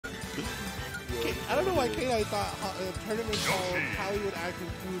I don't know why Kane thought a tournament called Hollywood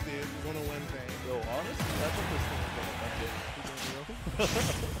Acting Food Day was going to win thing. Yo, honestly, I thought this thing was going to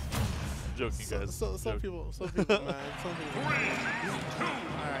win. Joking, guys. Some people, man. Some people.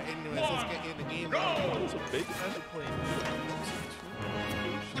 Alright, anyways, let's get in the game. So Bacon actually playing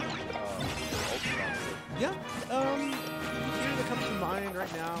yeah, here that comes to mind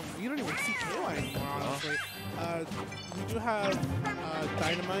right now, you don't even see KY anymore, honestly. We do have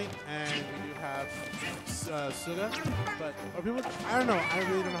Dynamite and we do have Suga, but people, I don't know, I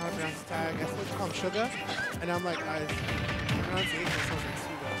really don't know how to pronounce his tag. I supposed to call him Suga, and I'm like, pronunciation sounds like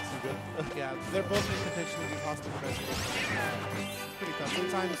Suga. Yeah, they're both in contention to be possible president. Pretty tough.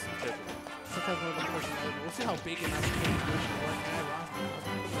 Sometimes one of them pushes the other. We'll see how Bacon has to do Yoshi work. And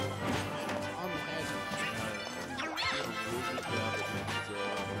on the edge.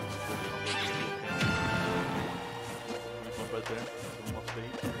 Right there, from off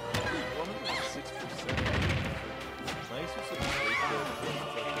stage. 106%. Nice use of the stage there.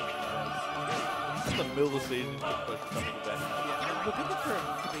 He's in the middle of the stage and just coming back. Yeah, the good thing for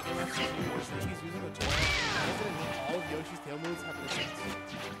Bacon is he's using the tail. All of Yoshi's tail moves have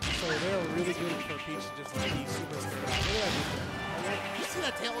resistance. So they're really good for Peach to just like be super scared off. Look at that. You see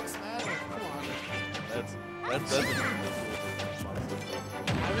that tail looks mad? Like, come on. That's I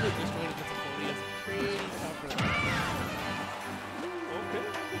really just going to get the 40. It's pretty tough for them.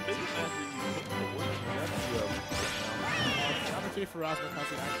 Opportunity for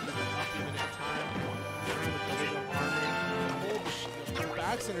Razmakazi actually to up even at time. Hold the shield.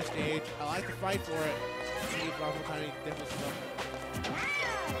 Back center stage. I like to fight for it. See if Razmakazi different stuff.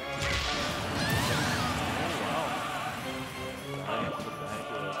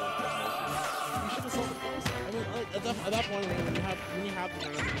 You should have sold the price. I mean, like, at that point, when you have the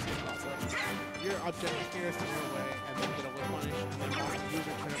process, your objective here is to run away and then get a whip punish and then use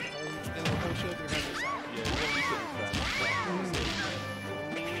your turn and the whole shield to your other side. Yeah, you don't need to do that.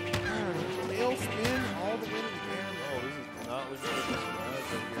 Tail spin all the way to the ground. Oh, this is not looking like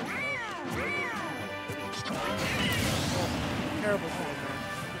this Terrible form, man.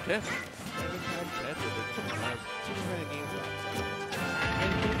 Okay. And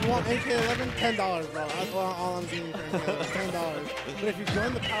you want NK11? $10, bro. That's all I'm giving you for NK11. $10. But if you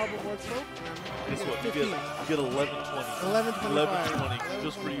join the Power Rewards program, guess what? You get 11.20. 11.20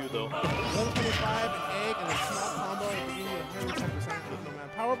 just for you though. 11.25, an egg, and a small combo, and you get 110%. No, man.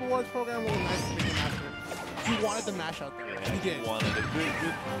 Power Rewards program will be nice to make a master. He wanted the mash out there. Yeah, he did. He wanted it. Good.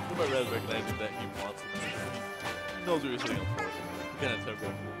 My Raz recognizing that he wants it. He knows what you're sitting up for. You kind of took a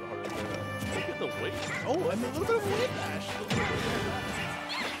little bit harder there. Look at the weight. Oh, I mean, a little bit of weight dash.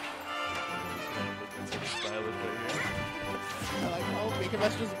 Stylish right here. I like how Bacon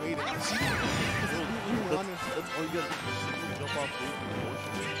Mash just waited. That's all you got to do. Jump off stage.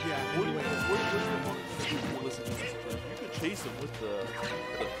 Yeah. Where's your opponent going to do? Listen to this. You can chase him with the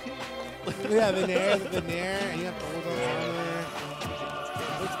yeah, the nair, and you have to hold on there.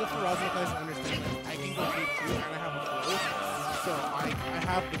 What's good for Razmakazi to understand that I can go deep too, and I have a flow. So I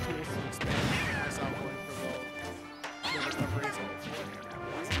have the tools to expand myself going for the recovery.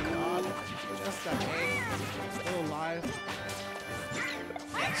 Just that egg, still alive.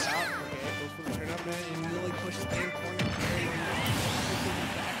 Out, okay, goes for the turn up, man, and really pushes in corner.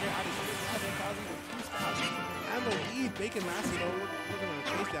 And the lead, Bacon Massey, though, we're going to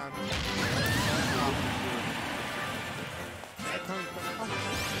chase down. Bacon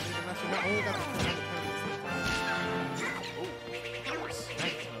Massey not only got the turn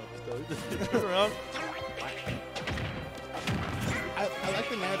turn around. I like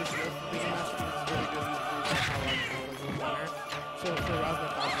the narrative shield. Bacon Massey is really good. So for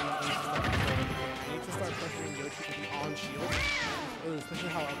Razmakazi, he needs to start pressuring Yoshi to be on shield. Especially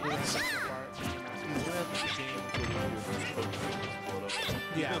how ugly it is so far. He's gonna have to game.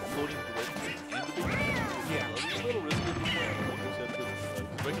 Yeah. Floating directly into the game. Yeah. It's a little risky at this point. Like you said, because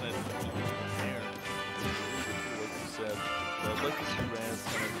recognizing the air. Like you said. But I'd like to see Raz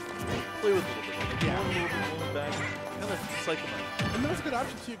kind of play with it a little bit. Like, a little bit going back. Kind of cycle out. And that was a good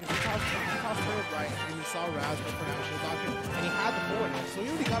option too, because he tossed her right, and he saw Raz go for an option option, and he had the forward, so he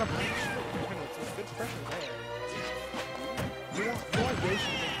already got a punch. So it's good pressure there. You want Yoshi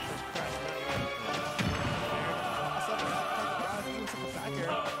to make the first press, not what's up, Raz doing something back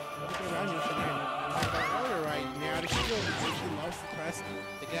here. Looking around Yoshi there, and like that earlier right now, the shield, Yoshi loves the press,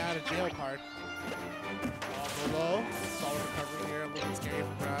 the get out of jail card. Below, solid recovery here, a little bit scary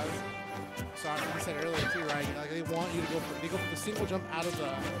for Raz. So like I said earlier too, right? Like they want you to go for the single jump out of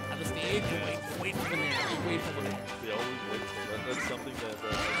the stage and wait for the nair. Wait for the nair. They always wait. That's something that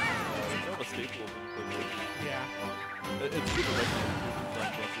kind of a staple of the yeah. It's good to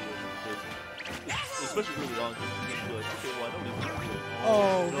recognize because especially early on, you feel like, okay, well, I know what he's going to do.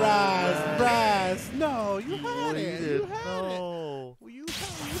 Oh, no, Raz, no, you had it. You had it. No. Well, you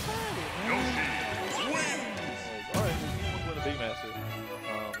had it. Man. All right, so he won a big master.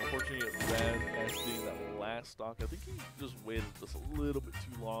 Unfortunately, Raz being that last stock, I think he just waited just a little bit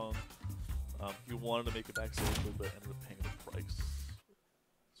too long. He wanted to make it back safely, but ended up paying the price.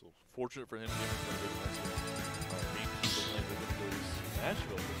 So fortunate for him getting a big master. They're going to go to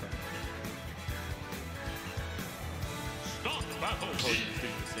Nashville for something. Stock battle. Probably going to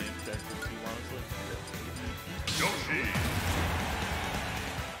take the same character too, honestly. Yoshi.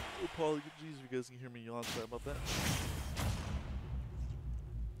 Oh, Paul, geez, if you guys can hear me yawn, sorry about that.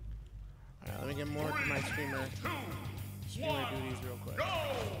 Alright, let me get more to my streamer duties real quick. Alright,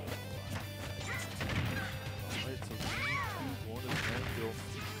 so going to the Nashville.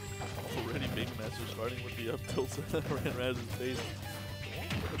 Already big master starting with the up tilts around Raz's face. Going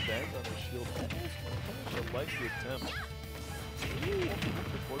for the back on the shield. Almost like the attempt. Ooh,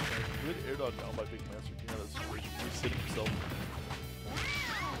 good air dodge down by Big Master. You know, that's resetting himself.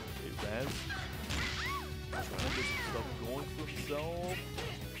 Okay, Raz trying to get some stuff going for himself.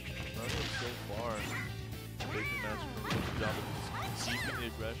 Nothing so far. Big Master doing a good job of just keeping the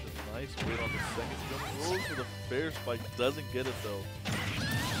aggression. Nice wait on the second jump. Goes for the fair spike. Doesn't get it though.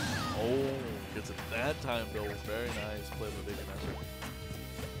 Oh, gets it that time though. Very nice play by Big Master.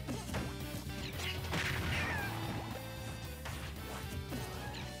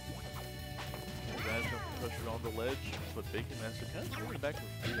 Pressure on the ledge, but Bacon Master kind of going back to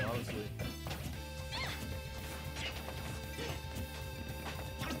free, honestly.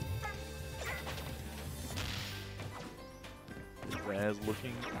 Raz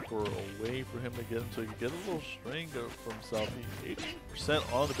looking for a way for him to get him so he can get a little string for himself. He's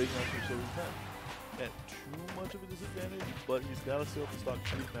 80% on the Big Master, so he's not at too much of a disadvantage, but he's got to stay up the stock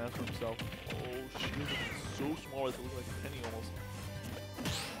Big Master himself. Oh, shield is so small, it looks like a penny almost.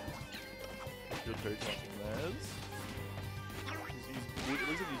 Good parry from Raz. It looks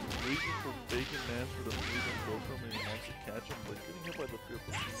like he's waiting for Bacon Master to move and go for him and he wants to catch him, but getting hit by the fear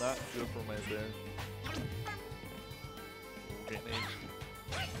was not good for him right there. Okay,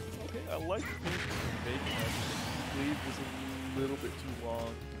 I like the pace from Bacon Master. The wave was a little bit too long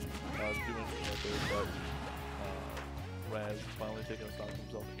doing it right there, but Raz finally taking a stock of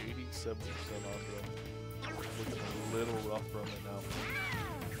himself, 87% onto him. Looking a little rough for him right now.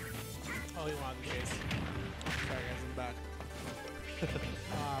 Oh, he wanted the chase. Sorry guys, I'm back.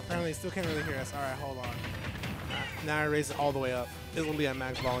 Apparently he still can't really hear us. Alright, hold on. Now I raise it all the way up. It's literally at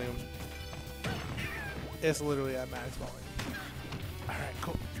max volume. It's literally at max volume. Alright,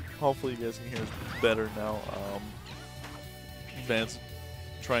 cool. Hopefully you guys can hear us better now. Vance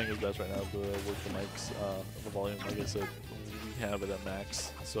trying his best right now to work the mics, the volume. Like I said, we have it at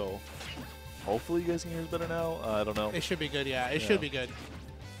max. So hopefully you guys can hear us better now. I don't know. It should be good, yeah. It should be good.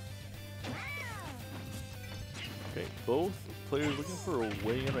 Okay, both players looking for a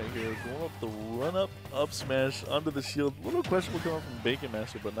way in right here. Going up the run-up, up smash, under the shield. A little questionable coming from Bacon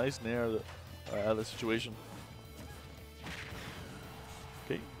Master, but nice nair out of the situation.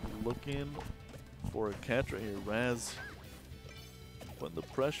 Okay, looking for a catch right here. Raz putting the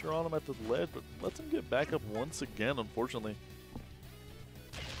pressure on him at the ledge, but lets him get back up once again, unfortunately.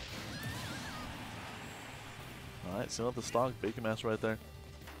 Alright, still at the stock. Bacon Master right there.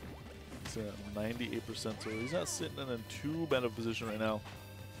 At 98%, so he's not sitting in a too bad of a position right now.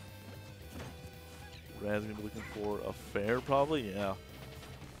 Raz gonna be looking for a fair, probably, yeah.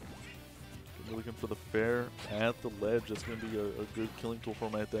 Gonna be looking for the fair at the ledge. That's gonna be a good killing tool for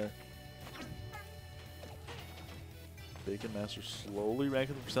him right there. Bacon Master slowly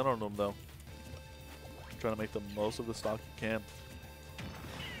ranking the percent on him though. Trying to make the most of the stock he can.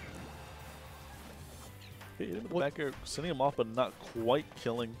 Okay, in the back air, sending him off, but not quite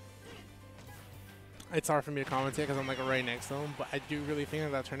killing. It's hard for me to commentate because I'm like right next to him, but I do really think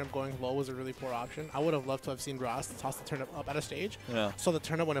that turnip going low was a really poor option. I would have loved to have seen Ross toss the turnip up at a stage. Yeah. So the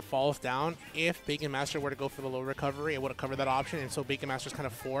turnip, when it falls down, if Bacon Master were to go for the low recovery, it would have covered that option, and so Bacon Master's kind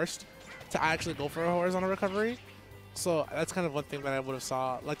of forced to actually go for a horizontal recovery. So that's kind of one thing that I would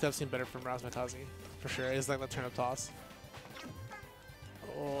have liked to have seen better from Razmakazi, for sure, is like the turnip toss.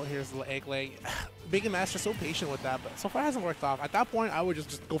 Oh, here's the egg leg. Bacon Master's so patient with that, but so far it hasn't worked off. At that point, I would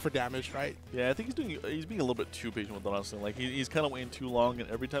just go for damage, right? Yeah, I think he's being a little bit too patient with it, honestly. Like he's kind of waiting too long,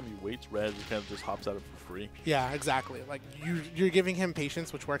 and every time he waits, Raz kind of just hops at it for free. Yeah, exactly. Like you're giving him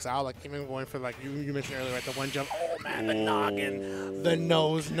patience, which works out. Like even going for like you mentioned earlier, right? The one jump. Oh man, the noggin, the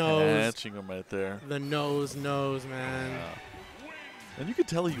nose, catching him right there. The nose, man. Yeah. And you could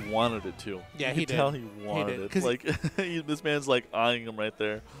tell he wanted it too. Yeah, you could tell he wanted it. Like this man's like eyeing him right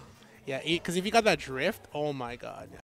there. Yeah, because if you got that drift, oh my god.